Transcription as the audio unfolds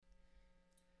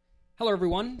Hello,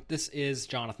 everyone. This is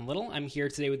Jonathan Little. I'm here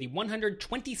today with the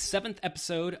 127th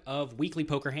episode of Weekly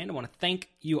Poker Hand. I want to thank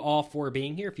you all for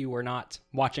being here. If you were not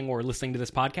watching or listening to this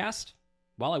podcast,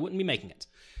 well, I wouldn't be making it.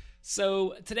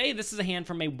 So today, this is a hand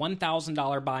from a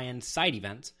 $1,000 buy-in side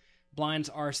event. Blinds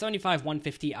are 75,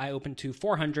 150. I open to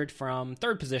 400 from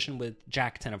third position with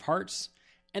Jack 10 of hearts.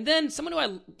 And then someone who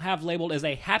I have labeled as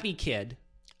a happy kid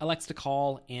elects to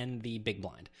call in the big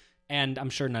blind. And I'm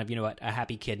sure none of you know what a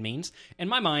happy kid means. In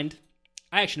my mind,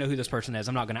 I actually know who this person is.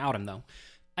 I'm not going to out him, though.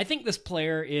 I think this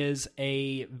player is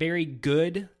a very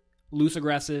good,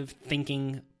 loose-aggressive,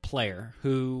 thinking player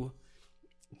who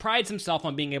prides himself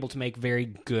on being able to make very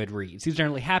good reads. He's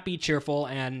generally happy, cheerful,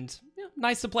 and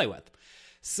nice to play with.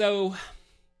 So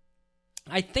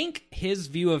I think his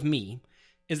view of me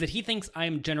is that he thinks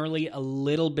I'm generally a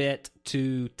little bit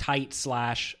too tight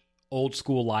 / old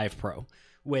school live pro,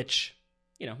 which,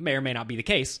 may or may not be the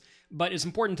case. But it's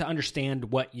important to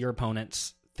understand what your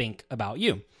opponents think about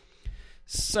you.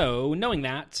 So, knowing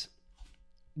that,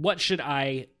 what should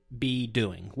I be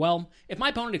doing? Well, if my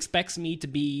opponent expects me to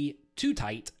be too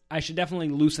tight, I should definitely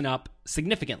loosen up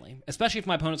significantly, especially if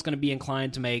my opponent's going to be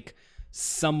inclined to make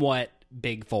somewhat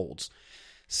big folds.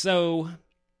 So,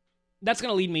 that's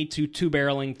going to lead me to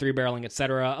 2-barreling, 3-barreling,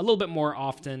 etc. a little bit more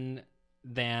often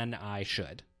than I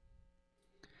should.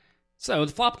 So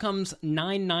the flop comes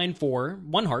 9-9-4,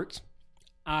 one heart.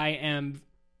 I am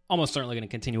almost certainly going to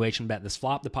continuation bet this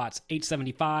flop. The pot's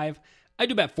 875. I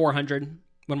do bet 400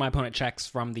 when my opponent checks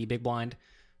from the big blind.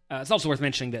 It's also worth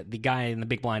mentioning that the guy in the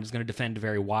big blind is going to defend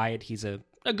very wide. He's a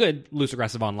good loose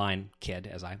aggressive online kid,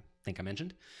 as I think I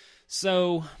mentioned.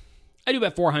 So I do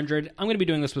bet 400. I'm going to be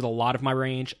doing this with a lot of my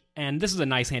range, and this is a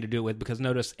nice hand to do it with because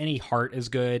notice any heart is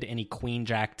good, any queen,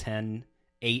 jack, 10,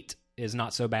 8 is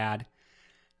not so bad.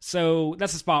 So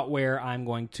that's a spot where I'm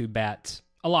going to bet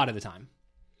a lot of the time.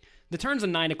 The turn's a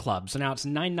 9 of clubs, so now it's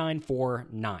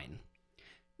 9-9-4-9.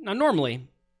 Now normally,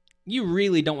 you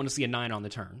really don't want to see a 9 on the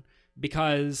turn,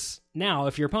 because now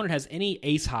if your opponent has any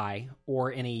ace high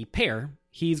or any pair,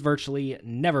 he's virtually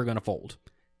never going to fold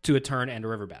to a turn and a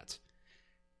river bet.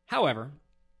 However,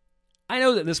 I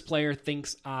know that this player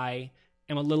thinks I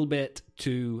am a little bit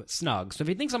too snug. So if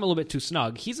he thinks I'm a little bit too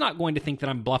snug, he's not going to think that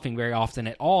I'm bluffing very often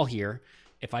at all here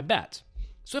if I bet.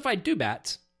 So if I do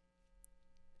bet,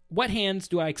 what hands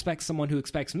do I expect someone who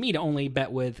expects me to only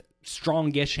bet with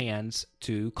strongish hands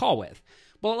to call with?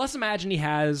 Well, let's imagine he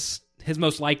has his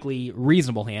most likely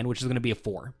reasonable hand, which is going to be a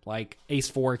 4, like ace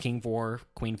 4, king 4,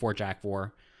 queen 4, jack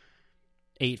 4,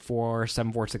 8 4,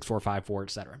 7 4, 6 4, 5 4,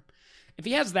 etc. If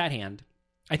he has that hand,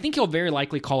 I think he'll very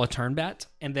likely call a turn bet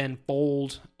and then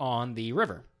fold on the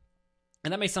river.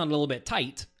 And that may sound a little bit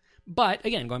tight, but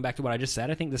again, going back to what I just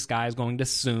said, I think this guy is going to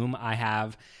assume I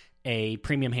have a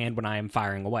premium hand when I am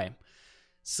firing away.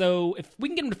 So if we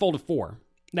can get him to fold a 4,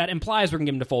 that implies we're going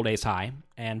to get him to fold ace high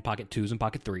and pocket 2s and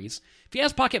pocket 3s. If he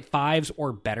has pocket 5s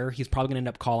or better, he's probably going to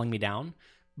end up calling me down.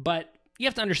 But you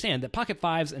have to understand that pocket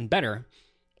 5s and better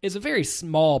is a very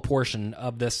small portion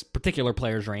of this particular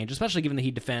player's range, especially given that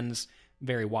he defends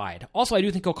very wide. Also, I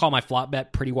do think he'll call my flop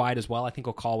bet pretty wide as well. I think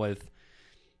he'll call with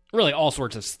really all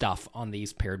sorts of stuff on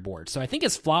these paired boards. So I think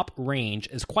his flop range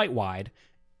is quite wide,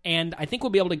 and I think we'll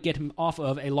be able to get him off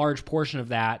of a large portion of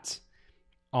that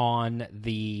on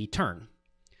the turn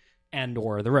and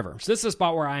or the river. So this is a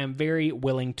spot where I am very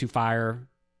willing to fire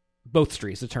both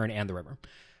streets, the turn and the river.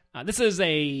 This is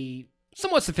a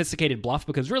somewhat sophisticated bluff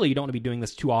because really you don't want to be doing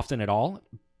this too often at all.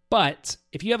 But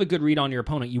if you have a good read on your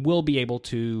opponent, you will be able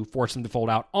to force them to fold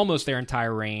out almost their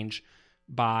entire range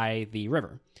by the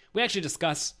river. We actually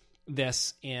discuss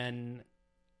this in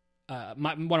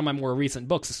one of my more recent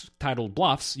books titled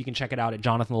Bluffs. You can check it out at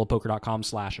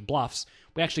jonathanlittlepoker.com/bluffs.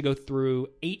 We actually go through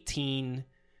 18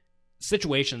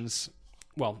 situations.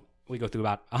 Well, we go through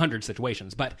about 100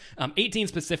 situations, but 18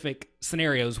 specific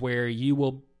scenarios where you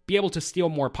will be able to steal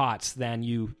more pots than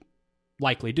you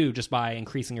likely do just by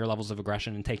increasing your levels of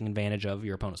aggression and taking advantage of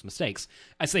your opponent's mistakes.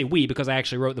 I say we because I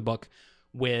actually wrote the book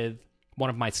with one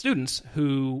of my students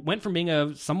who went from being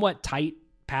a somewhat tight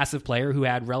passive player who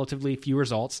had relatively few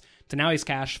results to now he's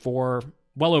cashed for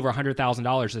well over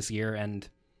 $100,000 this year, and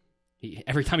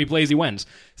every time he plays, he wins.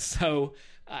 So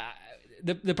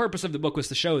the purpose of the book was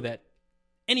to show that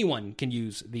anyone can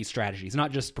use these strategies,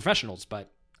 not just professionals,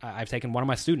 but I've taken one of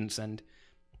my students, and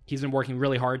he's been working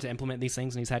really hard to implement these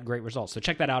things, and he's had great results. So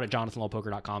check that out at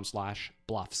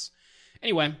jonathanlittlepoker.com/bluffs.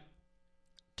 Anyway,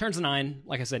 turns a 9,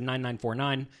 like I said, 9-9-4-9.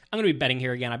 I'm going to be betting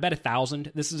here again. I bet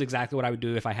 1,000. This is exactly what I would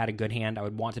do if I had a good hand. I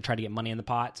would want to try to get money in the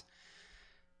pot.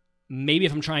 Maybe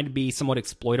if I'm trying to be somewhat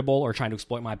exploitable or trying to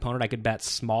exploit my opponent, I could bet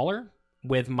smaller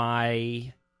with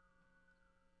my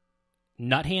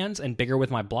nut hands and bigger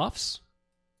with my bluffs.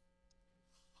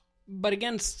 But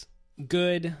against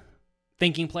good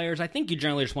thinking players, I think you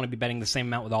generally just want to be betting the same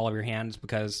amount with all of your hands,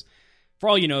 because for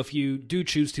all you know, if you do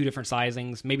choose two different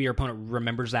sizings, maybe your opponent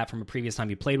remembers that from a previous time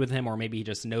you played with him, or maybe he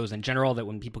just knows in general that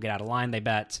when people get out of line, they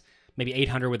bet maybe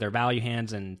 800 with their value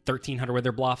hands and 1300 with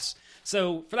their bluffs.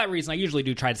 So for that reason, I usually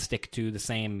do try to stick to the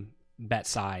same bet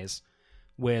size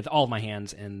with all of my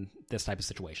hands in this type of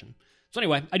situation. So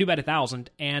anyway, I do bet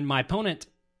 1,000, and my opponent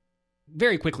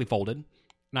very quickly folded,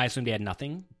 and I assumed he had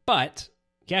nothing, but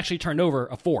he actually turned over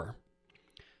a 4.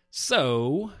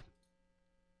 So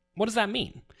what does that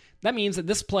mean? That means that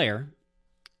this player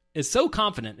is so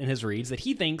confident in his reads that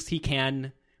he thinks he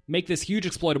can make this huge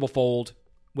exploitable fold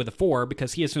with a 4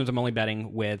 because he assumes I'm only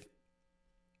betting with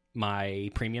my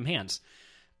premium hands.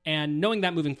 And knowing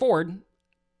that moving forward,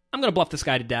 I'm going to bluff this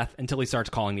guy to death until he starts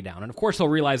calling me down. And of course, he'll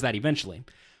realize that eventually.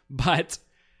 But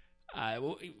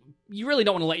you really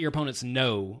don't want to let your opponents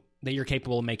know that you're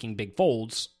capable of making big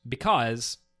folds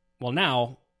because, well,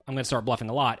 now I'm going to start bluffing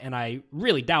a lot. And I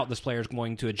really doubt this player is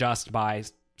going to adjust by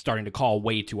starting to call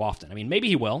way too often. I mean, maybe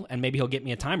he will, and maybe he'll get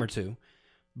me a time or two.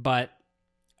 But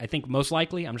I think most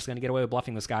likely I'm just going to get away with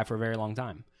bluffing this guy for a very long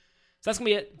time. So that's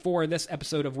going to be it for this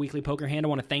episode of Weekly Poker Hand. I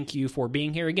want to thank you for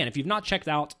being here. Again, if you've not checked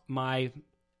out my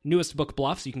newest book,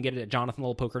 Bluffs, you can get it at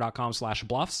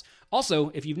jonathanlittlepoker.com/bluffs. Also,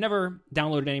 if you've never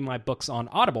downloaded any of my books on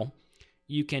Audible,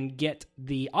 you can get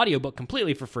the audiobook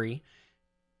completely for free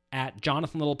at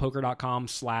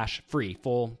jonathanlittlepoker.com/free.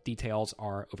 Full details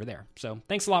are over there. So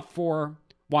thanks a lot for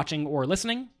watching or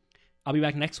listening. I'll be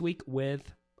back next week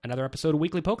with another episode of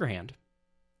Weekly Poker Hand.